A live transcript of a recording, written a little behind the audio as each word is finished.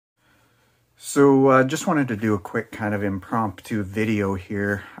So just wanted to do a quick kind of impromptu video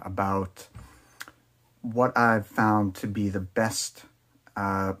here about what I've found to be the best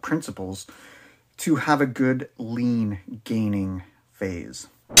principles to have a good lean gaining phase.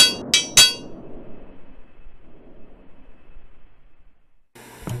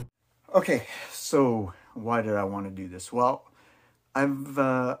 Okay, so why did I want to do this? Well,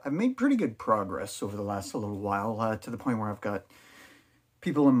 I've made pretty good progress over the last little while to the point where I've got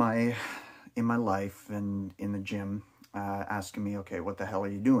people in my life and in the gym asking me, okay, what the hell are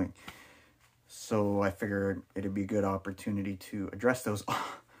you doing? So I figured it'd be a good opportunity to address those.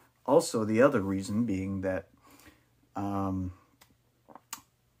 Also, the other reason being that the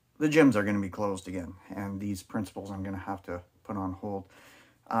gyms are going to be closed again, and these principles I'm going to have to put on hold.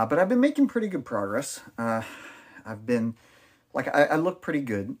 But I've been making pretty good progress. I've been, I look pretty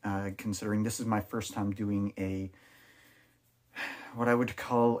good, considering this is my first time doing what I would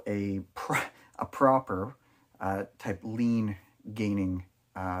call a proper type lean gaining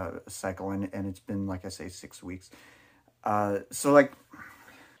cycle, and it's been, like I say, 6 weeks. So like,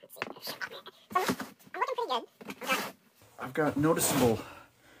 I'm looking pretty good. I've got noticeable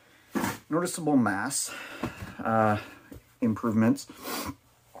mass improvements.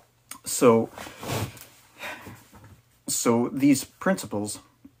 So these principles,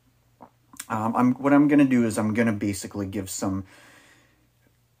 what I'm going to do is I'm going to basically give some,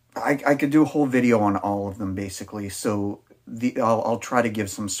 I could do a whole video on all of them basically. So I'll try to give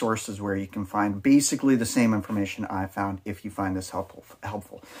some sources where you can find basically the same information I found if you find this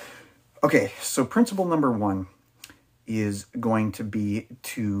helpful. Okay, so principle number 1 is going to be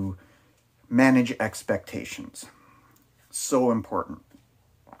to manage expectations. So important.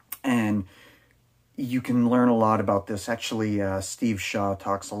 And you can learn a lot about this. Actually, Steve Shaw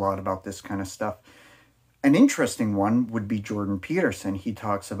talks a lot about this kind of stuff. An interesting one would be Jordan Peterson. He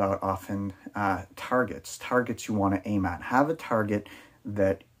talks about often targets you want to aim at. Have a target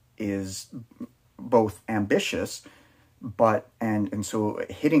that is both ambitious, but and so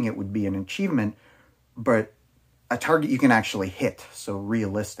hitting it would be an achievement, but a target you can actually hit, so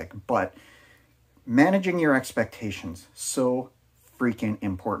realistic. But managing your expectations, so freaking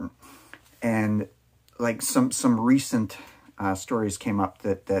important. And like some recent stories came up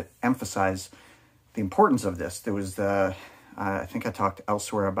that emphasize the importance of this. There was I think I talked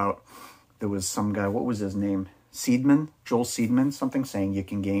elsewhere about, there was some guy, what was his name? Joel Seedman, something saying you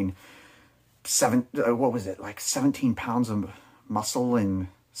can gain 17 pounds of muscle in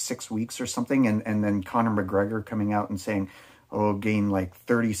 6 weeks or something. And then Conor McGregor coming out and saying, oh, gain like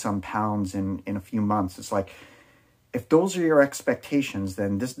 30 some pounds in a few months. It's like, if those are your expectations,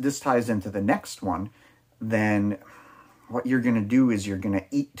 then this ties into the next one. Then what you're going to do is you're going to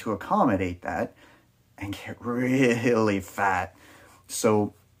eat to accommodate that and get really fat.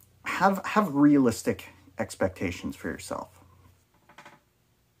 So have realistic expectations for yourself.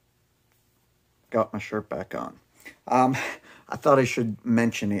 Got my shirt back on. I thought I should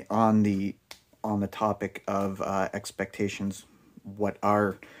mention it on the topic of expectations. What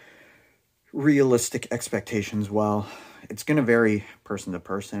are realistic expectations? Well, it's going to vary person to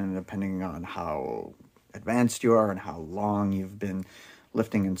person, depending on how advanced you are and how long you've been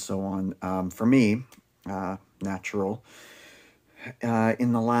lifting and so on. For me, natural.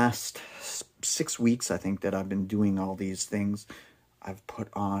 In the last 6 weeks, I think that I've been doing all these things. I've put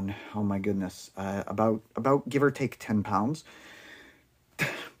on, oh my goodness, about give or take 10 pounds.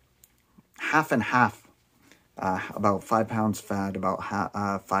 Half and half. About 5 pounds fat, about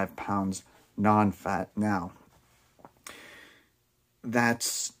 5 pounds non-fat. Now,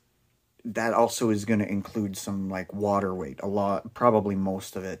 that also is going to include some like water weight, a lot, probably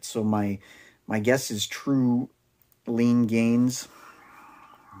most of it. So my guess is true lean gains,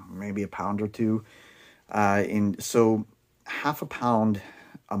 maybe a pound or two. So half a pound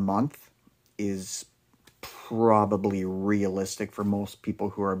a month is probably realistic for most people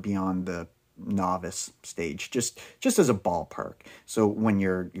who are beyond the novice stage, just as a ballpark. So when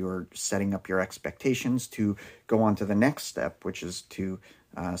you're setting up your expectations to go on to the next step, which is to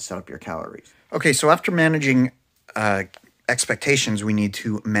set up your calories. Okay, so after managing expectations, we need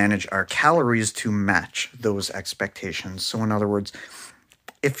to manage our calories to match those expectations. So in other words,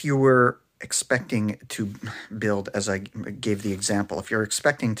 if you were expecting to build, as I gave the example, if you're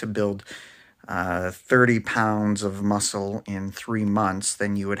expecting to build 30 pounds of muscle in 3 months,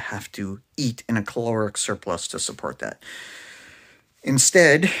 then you would have to eat in a caloric surplus to support that.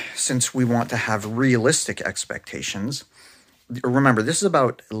 Instead, since we want to have realistic expectations, remember, this is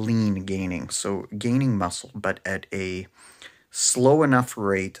about lean gaining, so gaining muscle, but at a slow enough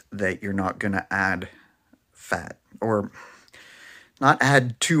rate that you're not going to add fat, or not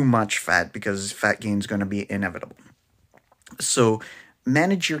add too much fat, because fat gain is going to be inevitable. So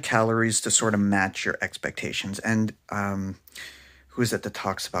manage your calories to sort of match your expectations. And who is it that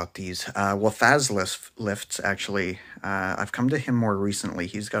talks about these? Well, FazLifts, actually. I've come to him more recently.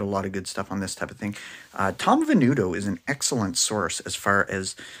 He's got a lot of good stuff on this type of thing. Tom Venuto is an excellent source as far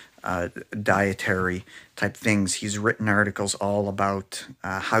as dietary type things. He's written articles all about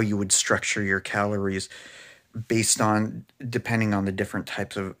how you would structure your calories based on, depending on the different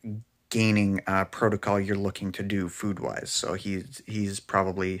types of gaining protocol you're looking to do food-wise. So he's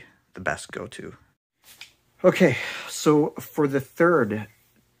probably the best go-to. Okay, so for the third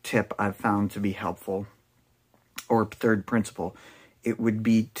tip I've found to be helpful, or third principle, it would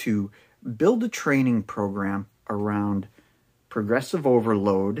be to build a training program around progressive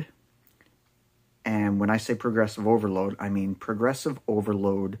overload. And when I say progressive overload, I mean progressive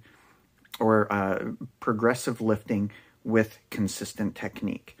overload or progressive lifting with consistent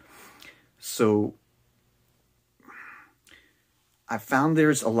technique. So I found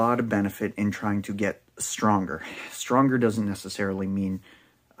there's a lot of benefit in trying to get stronger. Stronger doesn't necessarily mean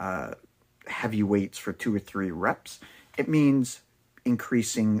heavy weights for 2 or 3 reps. It means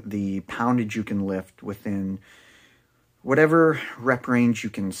increasing the poundage you can lift within whatever rep range you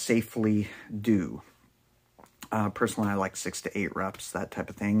can safely do. Personally, I like 6 to 8 reps, that type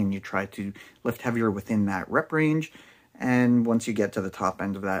of thing, and you try to lift heavier within that rep range. And once you get to the top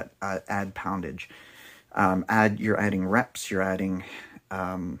end of that, add poundage. You're adding reps. You're adding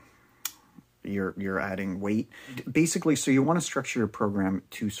you're adding weight. Basically, so you want to structure your program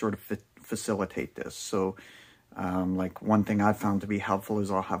to sort of facilitate this. So, like one thing I've found to be helpful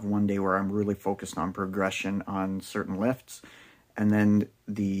is I'll have one day where I'm really focused on progression on certain lifts, and then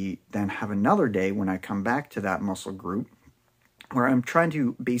have another day when I come back to that muscle group where I'm trying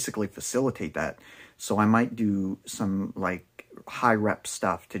to basically facilitate that. So I might do some like high rep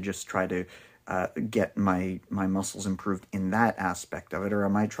stuff to just try to get my muscles improved in that aspect of it, or I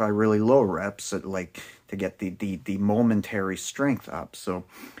might try really low reps to get the momentary strength up. So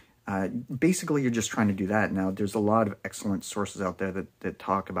basically you're just trying to do that. Now there's a lot of excellent sources out there that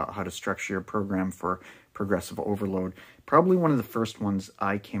talk about how to structure your program for progressive overload. Probably one of the first ones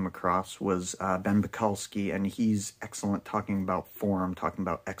I came across was Ben Pakulski, and he's excellent talking about form, talking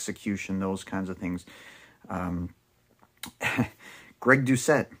about execution, those kinds of things. Greg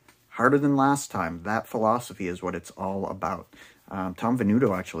Doucette, harder than last time. That philosophy is what it's all about. Tom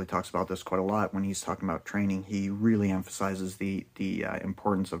Venuto actually talks about this quite a lot when he's talking about training. He really emphasizes the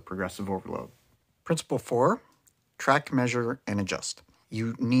importance of progressive overload. Principle 4, track, measure, and adjust.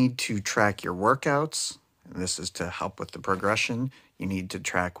 You need to track your workouts. This is to help with the progression. You need to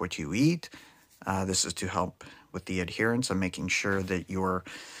track what you eat. This is to help with the adherence and making sure that you're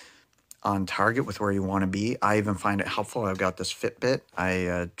on target with where you want to be. I even find it helpful. I've got this Fitbit.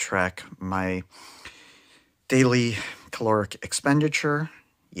 I track my daily caloric expenditure.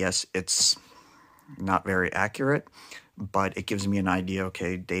 Yes, it's not very accurate, but it gives me an idea,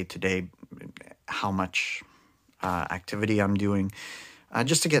 okay, day to day, how much activity I'm doing,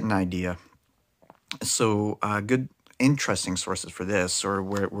 just to get an idea. So good, interesting sources for this, or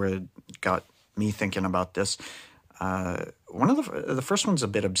where it got me thinking about this. One of the first one's a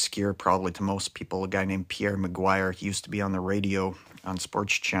bit obscure probably to most people, a guy named Pierre Mcquire. He used to be on the radio on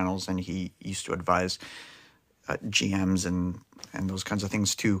sports channels, and he used to advise GMs and those kinds of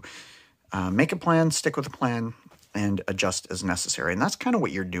things to make a plan, stick with a plan, and adjust as necessary. And that's kind of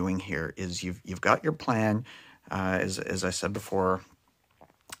what you're doing here. Is you've got your plan, as I said before,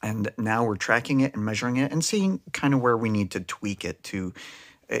 and now we're tracking it and measuring it and seeing kind of where we need to tweak it to.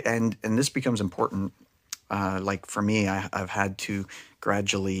 And this becomes important. Like for me, I've had to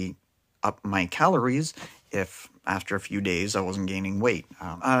gradually up my calories if after a few days I wasn't gaining weight.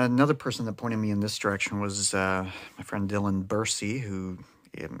 Another person that pointed me in this direction was my friend Dylan Bursey, who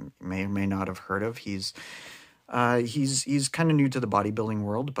you may or may not have heard of. He's kind of new to the bodybuilding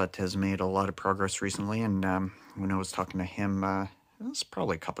world, but has made a lot of progress recently. And when I was talking to him, it was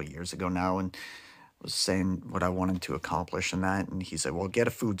probably a couple of years ago now, and was saying what I wanted to accomplish in that, and he said, well, get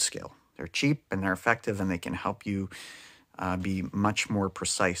a food scale. They're cheap and they're effective, and they can help you be much more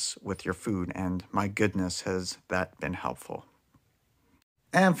precise with your food. And my goodness, has that been helpful.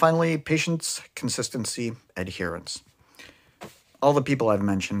 And finally, patience, consistency, adherence. All the people I've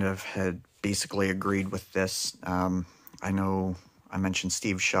mentioned have had basically agreed with this. I know I mentioned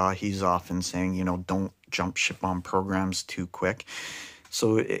Steve Shaw. He's often saying, don't jump ship on programs too quick.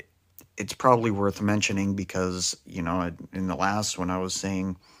 So it's probably worth mentioning because, in the last one I was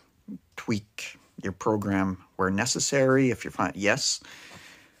saying, tweak your program where necessary. If you're fine, yes.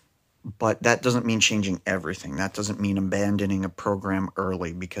 But that doesn't mean changing everything. That doesn't mean abandoning a program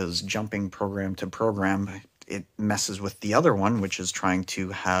early, because jumping program to program, it messes with the other one, which is trying to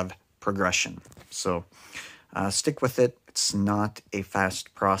have progression. So stick with it. It's not a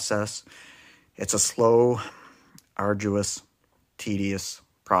fast process. It's a slow, arduous, tedious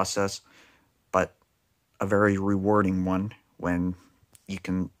process, but a very rewarding one when you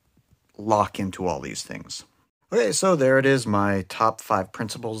can lock into all these things. Okay, so there it is, my top 5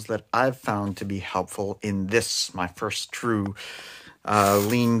 principles that I've found to be helpful in this, my first true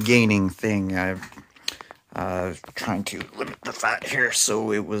lean gaining thing. I've trying to limit the fat here.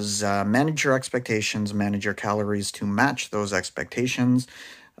 So it was manage your expectations, manage your calories to match those expectations,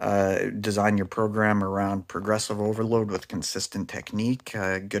 design your program around progressive overload with consistent technique,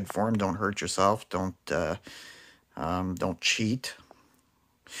 good form, don't hurt yourself, don't cheat.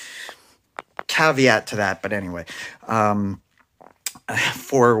 Caveat to that, but anyway. 4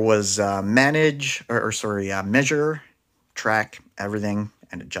 was measure, track everything,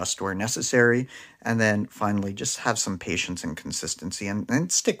 and adjust where necessary. And then finally, just have some patience and consistency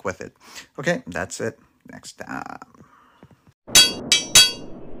and stick with it. Okay, that's it. Next time.